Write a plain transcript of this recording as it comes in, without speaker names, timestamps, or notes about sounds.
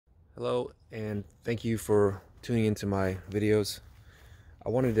Hello, and thank you for tuning into my videos. I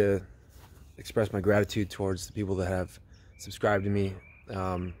wanted to express my gratitude towards the people that have subscribed to me.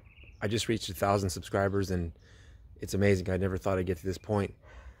 I just reached 1,000 subscribers, and it's amazing. I never thought I'd get to this point.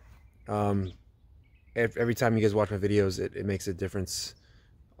 Every time you guys watch my videos, it makes a difference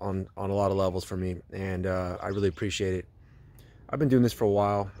on a lot of levels for me, and I really appreciate it. I've been doing this for a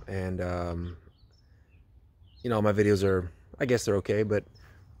while, and you know, my videos are, I guess they're okay, but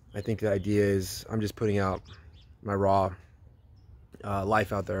I think the idea is I'm just putting out my raw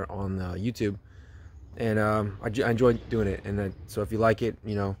life out there on YouTube, and I enjoy doing it. And so if you like it,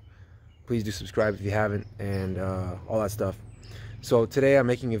 you know, please do subscribe if you haven't, and all that stuff. So today I'm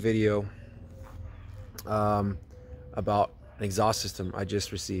making a video about an exhaust system I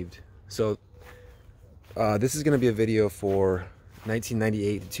just received. So this is going to be a video for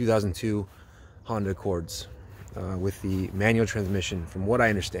 1998 to 2002 Honda Accords. With the manual transmission, from what I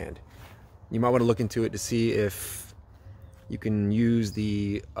understand. You might want to look into it to see if you can use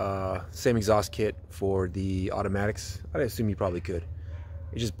the same exhaust kit for the automatics. I assume you probably could.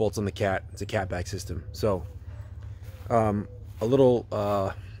 It just bolts on the cat. It's a catback system. So a little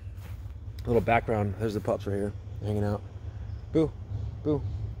background. There's the pups right here hanging out. Boo, boo.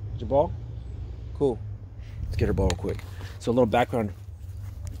 Is your ball? Cool. Let's get her ball real quick. So a little background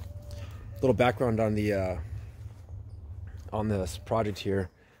on this project here.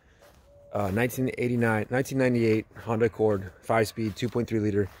 1998 Honda Accord 5-speed 2.3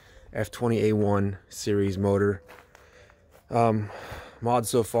 liter F20A1 series motor. Mods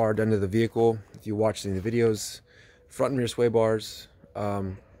so far done to the vehicle, if you watch any of the videos: front and rear sway bars,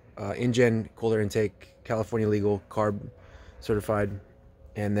 InGen cold air intake, California legal, carb certified,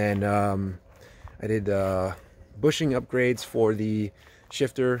 and then I did bushing upgrades for the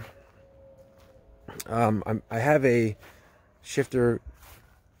shifter. I have a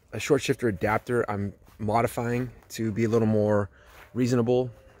short shifter adapter I'm modifying to be a little more reasonable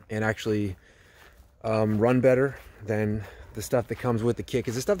and actually run better than the stuff that comes with the kit,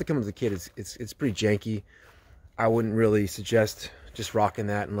 because the stuff that comes with the kit it's pretty janky. I wouldn't really suggest just rocking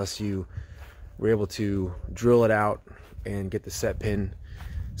that unless you were able to drill it out and get the set pin.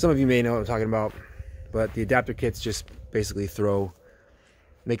 Some of you may know what I'm talking about, but the adapter kits just basically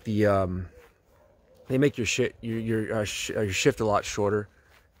they make your shift a lot shorter.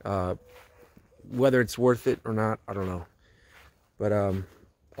 Whether it's worth it or not, I don't know. But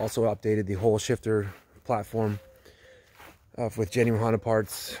also updated the whole shifter platform with genuine Honda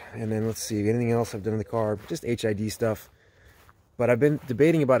parts. And then let's see, anything else I've done in the car? Just HID stuff. But I've been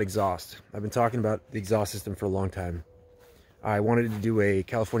debating about exhaust. I've been talking about the exhaust system for a long time. I wanted to do a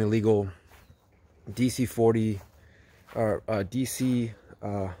California legal DC40 or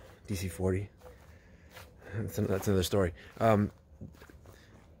DC40. That's another story.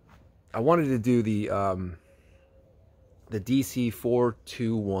 I wanted to do the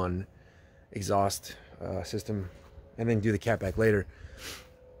DC421 exhaust system, and then do the catback later.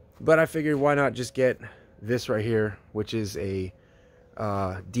 But I figured, why not just get this right here, which is a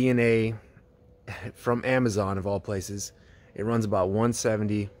DNA from Amazon of all places. It runs about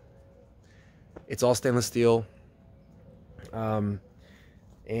 170. It's all stainless steel, and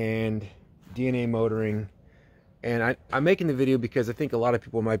DNA motoring. And I'm making the video because I think a lot of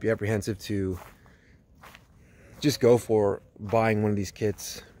people might be apprehensive to just go for buying one of these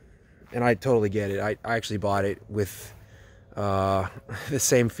kits. And I totally get it. I actually bought it with the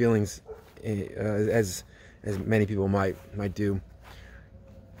same feelings as many people might do.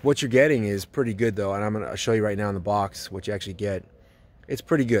 What you're getting is pretty good though, and I'm going to show you right now in the box what you actually get. It's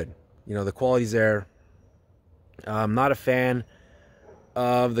pretty good. You know, the quality's there. I'm not a fan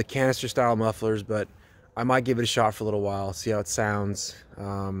of the canister style mufflers, but I might give it a shot for a little while, see how it sounds.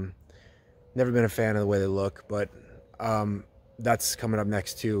 Never been a fan of the way they look, but that's coming up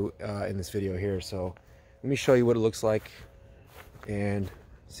next too in this video here. So let me show you what it looks like and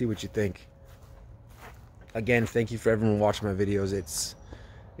see what you think. Again, thank you for everyone watching my videos. It's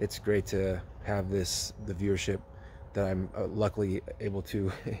great to have the viewership that I'm luckily able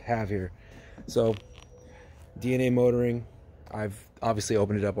to have here. So DNA motoring, I've obviously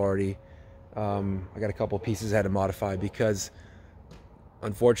opened it up already. I got a couple pieces I had to modify because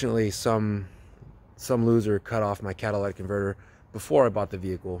unfortunately some loser cut off my catalytic converter before I bought the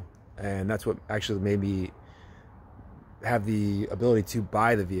vehicle, and that's what actually made me have the ability to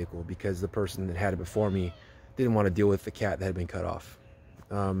buy the vehicle, because the person that had it before me didn't want to deal with the cat that had been cut off.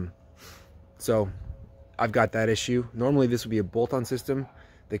 So I've got that issue. Normally this would be a bolt-on system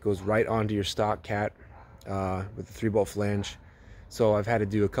that goes right onto your stock cat with a 3-bolt flange. So I've had to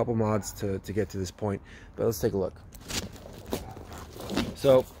do a couple mods to get to this point, but let's take a look.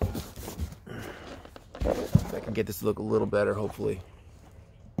 So I can get this to look a little better, hopefully.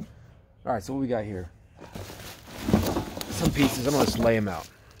 All right, so what we got here? Some pieces, I'm gonna just lay them out.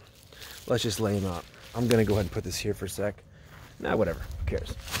 Let's just lay them out. I'm gonna go ahead and put this here for a sec. Nah, whatever, who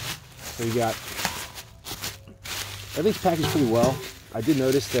cares? So you got, everything's packaged pretty well. I did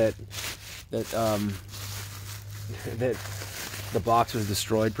notice that that the box was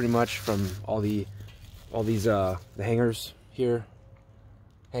destroyed pretty much from all these the hangers here.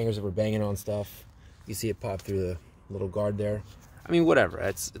 Hangers that were banging on stuff. You see it pop through the little guard there. I mean, whatever.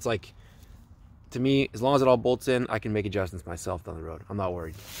 It's like, to me, as long as it all bolts in, I can make adjustments myself down the road. I'm not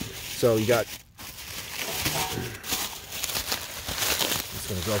worried. So you got, I'm just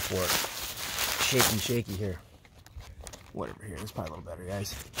gonna go for it. Shaky here. Whatever here. It's probably a little better,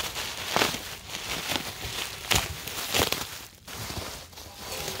 guys.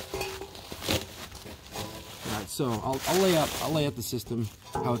 All right, so I'll lay out the system,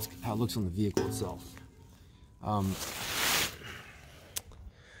 how it looks on the vehicle itself.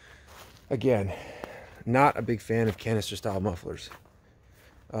 Again, not a big fan of canister style mufflers.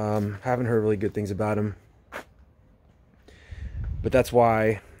 Haven't heard really good things about them. But that's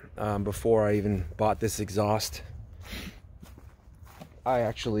why, before I even bought this exhaust, I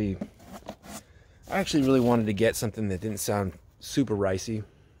actually really wanted to get something that didn't sound super ricey.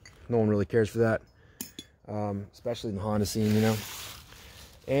 No one really cares for that, especially in the Honda scene, you know.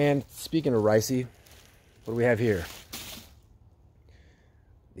 And speaking of ricey, what do we have here?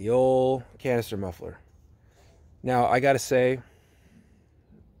 The old canister muffler. Now, I gotta say,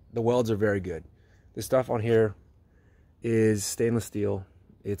 the welds are very good. This stuff on here is stainless steel.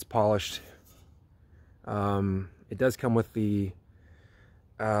 It's polished. It does come with the,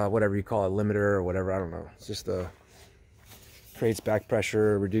 whatever you call it, limiter or whatever, I don't know. It's just creates back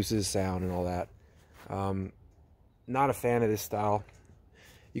pressure, reduces sound and all that. Not a fan of this style.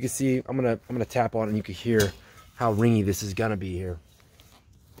 You can see, I'm gonna tap on it and you can hear how ringy this is gonna be here.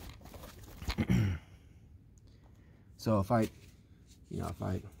 So if I just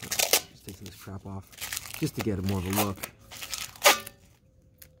take some of this crap off, just to get a more of a look.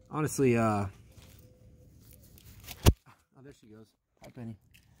 Honestly, oh, there she goes. Hi, Penny.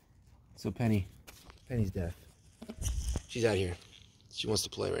 So Penny's deaf. She's out here. She wants to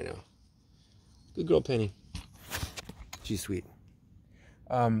play right now. Good girl, Penny. She's sweet.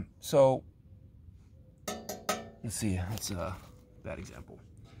 So let's see. That's a bad example.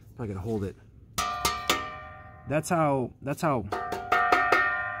 Probably gonna hold it. That's how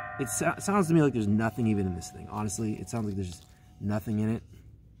it sounds to me like there's nothing even in this thing. Honestly, it sounds like there's just nothing in it.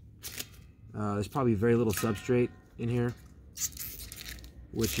 There's probably very little substrate in here,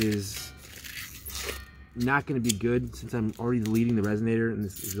 which is not going to be good since I'm already deleting the resonator in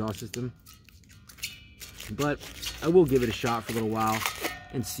this exhaust system. But I will give it a shot for a little while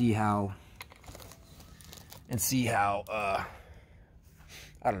and see how I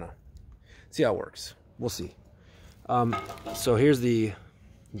don't know, see how it works. We'll see. So here's the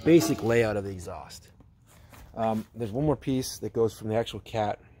basic layout of the exhaust. There's one more piece that goes from the actual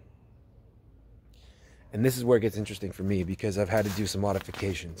cat, and this is where it gets interesting for me because I've had to do some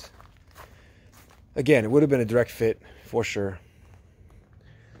modifications. Again, it would have been a direct fit for sure,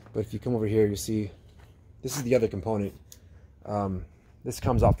 but if you come over here, you see this is the other component. This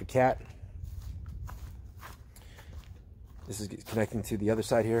comes off the cat. This is connecting to the other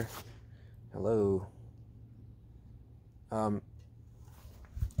side here. Hello. Let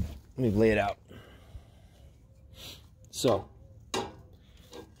me lay it out. So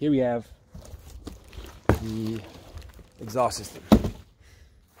here we have the exhaust system.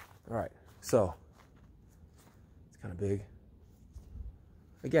 All right, so it's kind of big.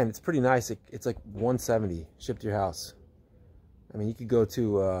 Again, it's pretty nice. It's like $170 shipped to your house. I mean, you could go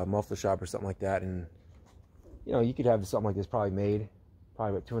to a muffler shop or something like that, and you know, you could have something like this probably made,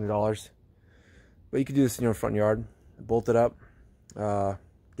 probably about $200. But you could do this in your front yard, bolt it up,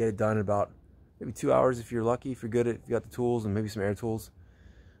 get it done in about maybe 2 hours if you're lucky, if you're good at, if you got the tools and maybe some air tools.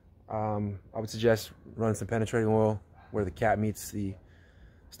 I would suggest running some penetrating oil where the cat meets the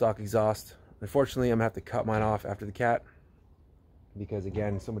stock exhaust. Unfortunately, I'm gonna have to cut mine off after the cat because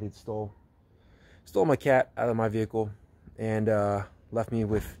again, somebody had stole my cat out of my vehicle and left me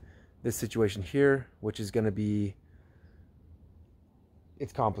with this situation here, which is gonna be,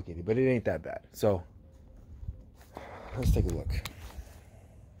 it's complicated, but it ain't that bad. So let's take a look.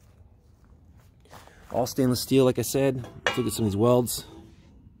 All stainless steel, like I said. Let's look at some of these welds.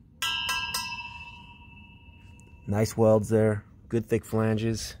 Nice welds there, good thick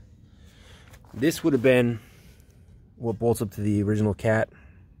flanges. This would have been what bolts up to the original cat.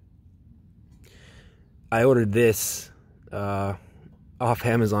 I ordered this off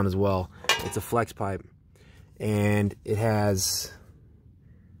Amazon as well. It's a flex pipe. and it has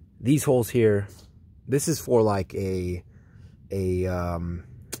these holes here. This is for like I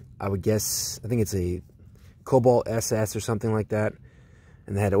would guess, I think it's a Cobalt SS or something like that.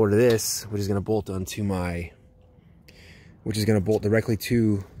 And I had to order this, which is going to bolt onto which is going to bolt directly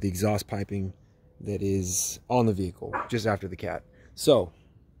to the exhaust piping that is on the vehicle, just after the cat. So,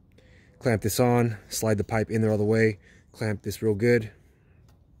 clamp this on, slide the pipe in there all the way, clamp this real good.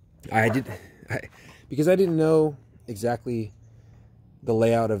 Because I didn't know exactly the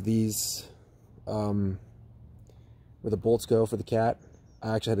layout of these, where the bolts go for the cat,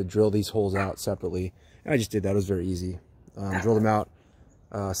 I actually had to drill these holes out separately. And I just did that. It was very easy. Drill them out,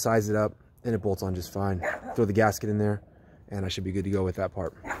 size it up, and it bolts on just fine. Throw the gasket in there, and I should be good to go with that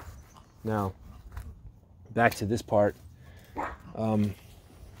part. Now, back to this part.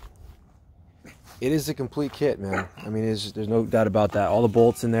 It is a complete kit, man. I mean, there's no doubt about that. All the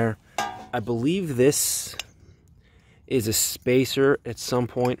bolts in there. I believe this is a spacer at some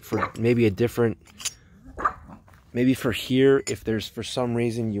point for maybe a different, maybe for here, if there's, for some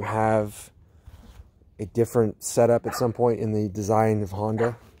reason, you have a different setup at some point in the design of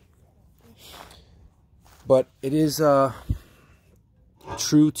Honda. But it is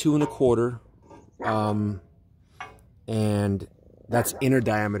true 2 1/4, and that's inner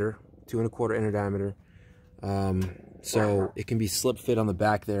diameter, 2 1/4 inner diameter. So it can be slip fit on the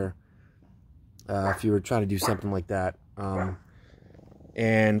back there if you were trying to do something like that.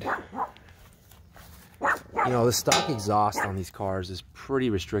 And you know, the stock exhaust on these cars is pretty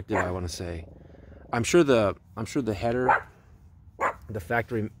restrictive, I want to say. I'm sure the header, the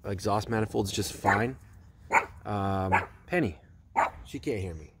factory exhaust manifold is just fine. Penny, she can't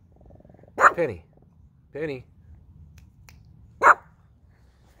hear me. Penny.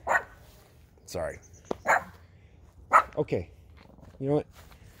 Sorry. Okay. You know what?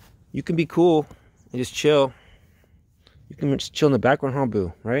 You can be cool and just chill. You can just chill in the background, huh,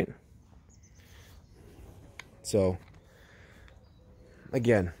 boo? Right? So,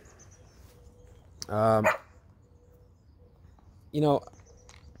 again, you know,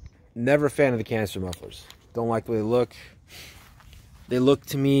 never a fan of the canister mufflers. Don't like the way they look. They look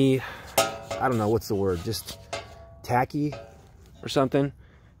to me, I don't know, what's the word? Just tacky or something.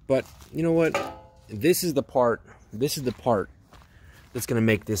 But you know what? This is the part that's going to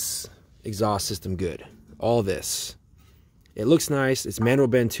make this exhaust system good. All this. It looks nice. It's manual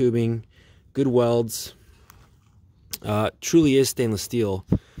bend tubing, good welds. Truly is stainless steel.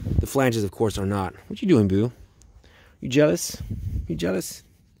 The flanges, of course, are not. What you doing, boo? You jealous? You jealous?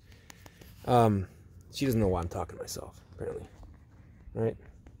 She doesn't know why I'm talking to myself, apparently. Right?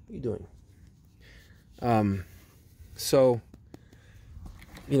 What are you doing? So,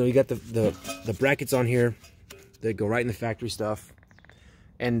 you know, you got the brackets on here that go right in the factory stuff.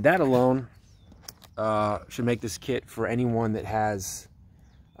 And that alone should make this kit for anyone that has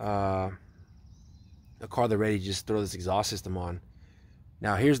a car they're ready to just throw this exhaust system on.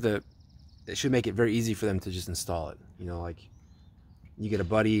 Now, it should make it very easy for them to just install it. You know, like, you get a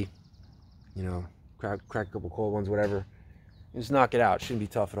buddy, you know, crack a couple cold ones, whatever. Just knock it out. Shouldn't be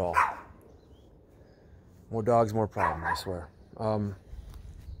tough at all. More dogs, more problems, I swear.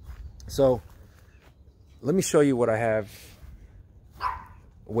 So, let me show you what I have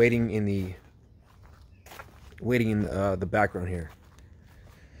waiting in the background here.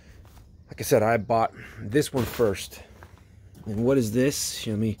 Like I said, I bought this one first. And what is this?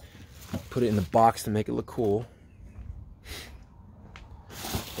 Here, let me put it in the box to make it look cool.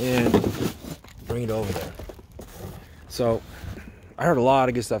 And bring it over there. So, I heard a lot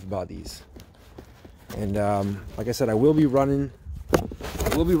of good stuff about these. And like I said, I will be running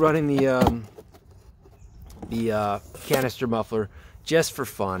the canister muffler just for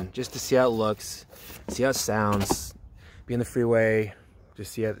fun, just to see how it looks, see how it sounds, be on the freeway,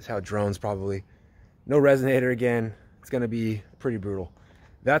 just see how it drones probably. No resonator again. It's going to be pretty brutal.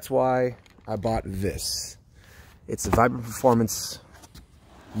 That's why I bought this. It's a Vibrant Performance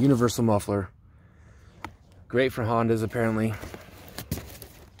universal muffler. Great for Hondas, apparently.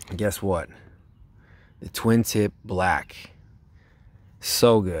 And guess what? The twin tip black.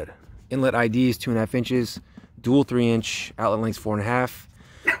 So good. Inlet ID is 2.5 inches. Dual 3-inch. Outlet length 4.5.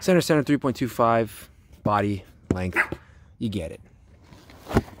 Center 3.25. Body length. You get it.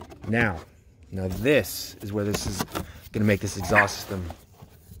 Now this is where this is going to make this exhaust system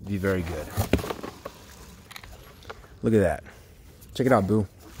be very good. Look at that. Check it out, boo.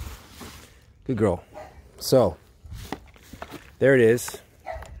 Good girl. So, there it is.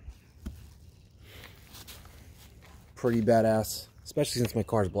 Pretty badass, especially since my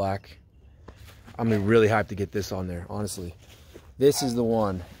car's black. I'm really hyped to get this on there, honestly. This is the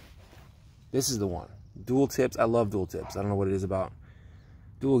one. This is the one. dual tips. I love dual tips. I don't know what it is about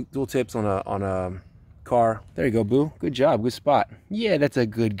dual tips on a car. There you go, Boo. Good job. Good spot. Yeah, that's a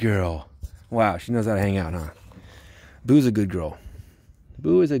good girl. Wow, she knows how to hang out, huh? Boo's a good girl.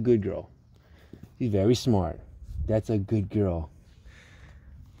 Boo is a good girl. She's very smart. That's a good girl.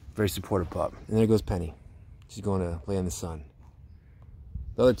 Very supportive pup. And there goes Penny. She's going to lay in the sun.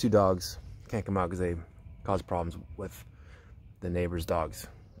 The other two dogs can't come out because they cause problems with the neighbor's dogs.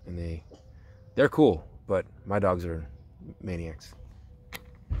 And they're cool, but my dogs are maniacs.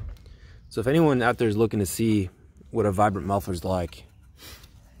 So if anyone out there is looking to see what a vibrant muffler is like,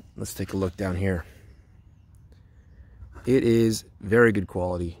 let's take a look down here. It is very good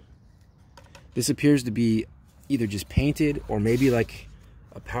quality. This appears to be either just painted or maybe like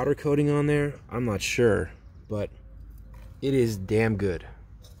a powder coating on there. I'm not sure, but it is damn good.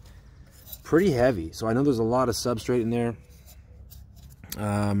 Pretty heavy, so I know there's a lot of substrate in there.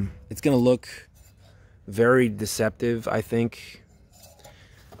 It's gonna look very deceptive, I think,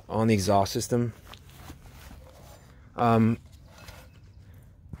 on the exhaust system. The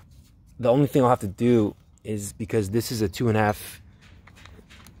only thing I'll have to do is, because this is a 2.5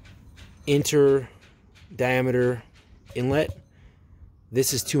 inter diameter inlet,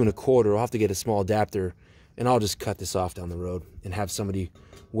 this is 2.25. I'll have to get a small adapter, and I'll just cut this off down the road and have somebody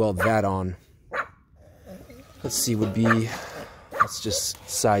weld that on. Let's see, let's just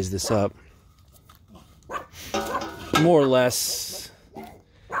size this up. More or less,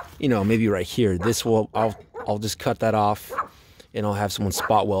 you know, maybe right here. I'll just cut that off, and I'll have someone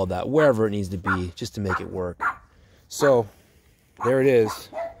spot weld that wherever it needs to be just to make it work. So there it is.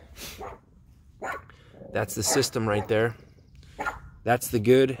 That's the system right there. That's the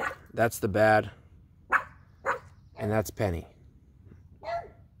good, that's the bad, and that's Penny.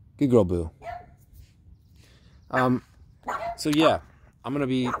 Good girl, Boo. So yeah, I'm gonna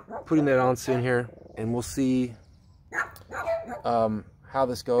be putting that on soon here, and we'll see how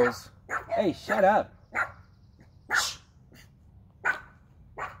this goes. Hey, shut up. I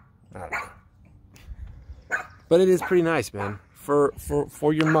don't know. But it is pretty nice, man. For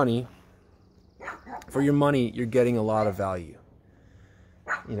your money. For your money, you're getting a lot of value.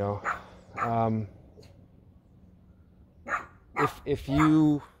 You know, if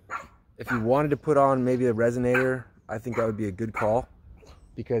you wanted to put on maybe a resonator, I think that would be a good call,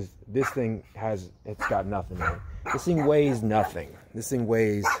 because this thing it's got nothing in it. This thing weighs nothing. This thing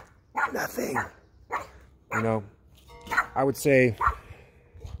weighs nothing. You know, I would say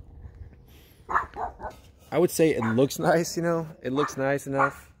it looks nice. You know, it looks nice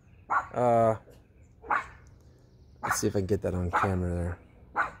enough. Let's see if I can get that on camera there.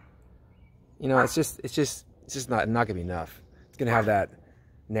 You know, it's just not gonna be enough. It's gonna have that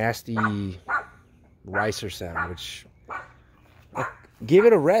nasty ricer sound, which, give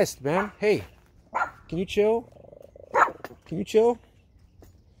it a rest, man. Hey, can you chill? Can you chill?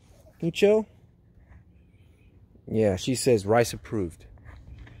 Can you chill? Yeah, she says rice approved.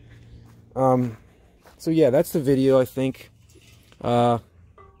 So yeah, that's the video, I think. You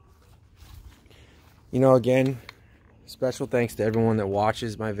know, again, special thanks to everyone that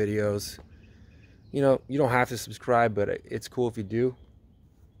watches my videos. You know, you don't have to subscribe, but it's cool if you do.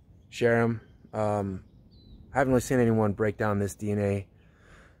 Share them. I haven't really seen anyone break down this DNA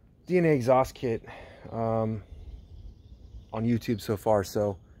exhaust kit on YouTube so far.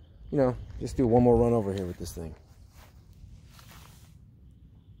 So, you know, just do one more run over here with this thing.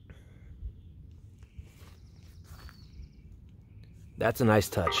 That's a nice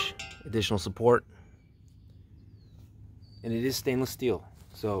touch. Additional support. And it is stainless steel.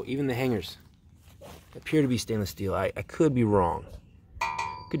 So even the hangers appear to be stainless steel. I could be wrong.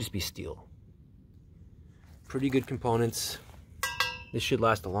 Could just be steel. Pretty good components. This should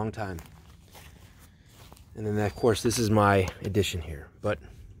last a long time. And then of course this is my addition here. But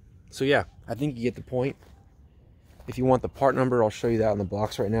so yeah, I think you get the point. If you want the part number, I'll show you that on the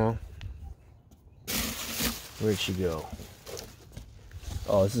box right now. Where'd she go?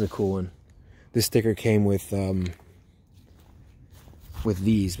 Oh, this is a cool one. This sticker came with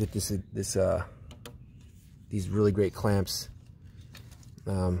these really great clamps.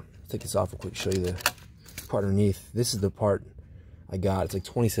 Take this off real quick, show you the part underneath. This is the part I got. It's like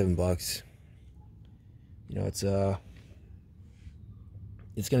 27 bucks. You know, it's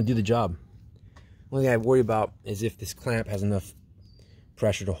gonna do the job. Only thing I worry about is if this clamp has enough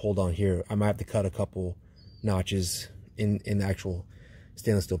pressure to hold on here. I might have to cut a couple notches in the actual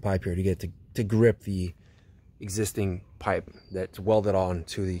stainless steel pipe here to get to grip the existing pipe that's welded on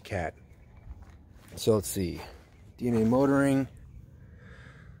to the cat. So let's see, DNA motoring.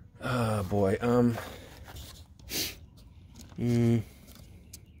 Oh boy,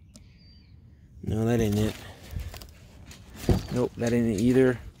 No, that ain't it. Nope, that ain't it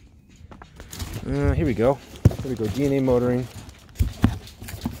either. Here we go. Here we go. DNA motoring.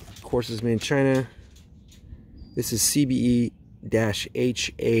 Of course, it's made in China. This is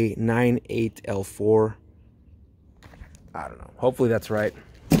CBE-HA98L4. I don't know. Hopefully that's right.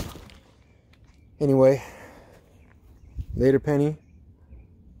 Anyway, later, Penny.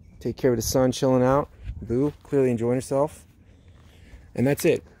 Take care of the sun, chilling out. Boo, clearly enjoying herself. And that's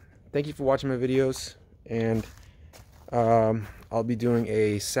it. Thank you for watching my videos. And I'll be doing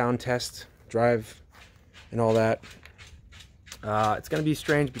a sound test, drive, and all that. It's going to be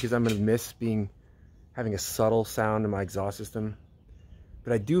strange because I'm going to miss having a subtle sound in my exhaust system.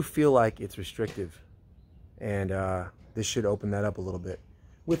 But I do feel like it's restrictive. And this should open that up a little bit.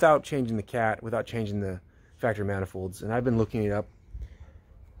 Without changing the cat, without changing the factory manifolds. And I've been looking it up.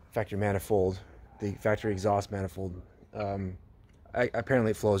 Factory manifold, the factory exhaust manifold.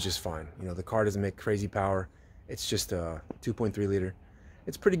 Apparently it flows just fine. You know, the car doesn't make crazy power. It's just a 2.3 liter.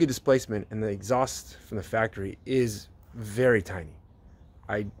 It's pretty good displacement, and the exhaust from the factory is very tiny.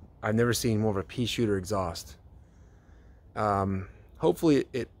 I've never seen more of a pea shooter exhaust. Hopefully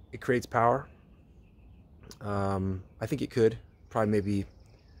it creates power. I think it could. Probably maybe,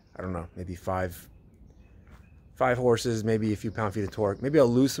 I don't know, maybe five horses, maybe a few pound-feet of torque. Maybe I'll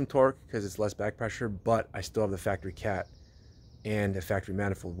lose some torque because it's less back pressure, but I still have the factory cat and a factory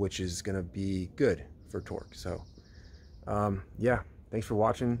manifold, which is going to be good for torque. So, yeah, thanks for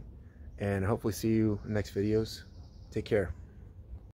watching, and hopefully see you in the next videos. Take care.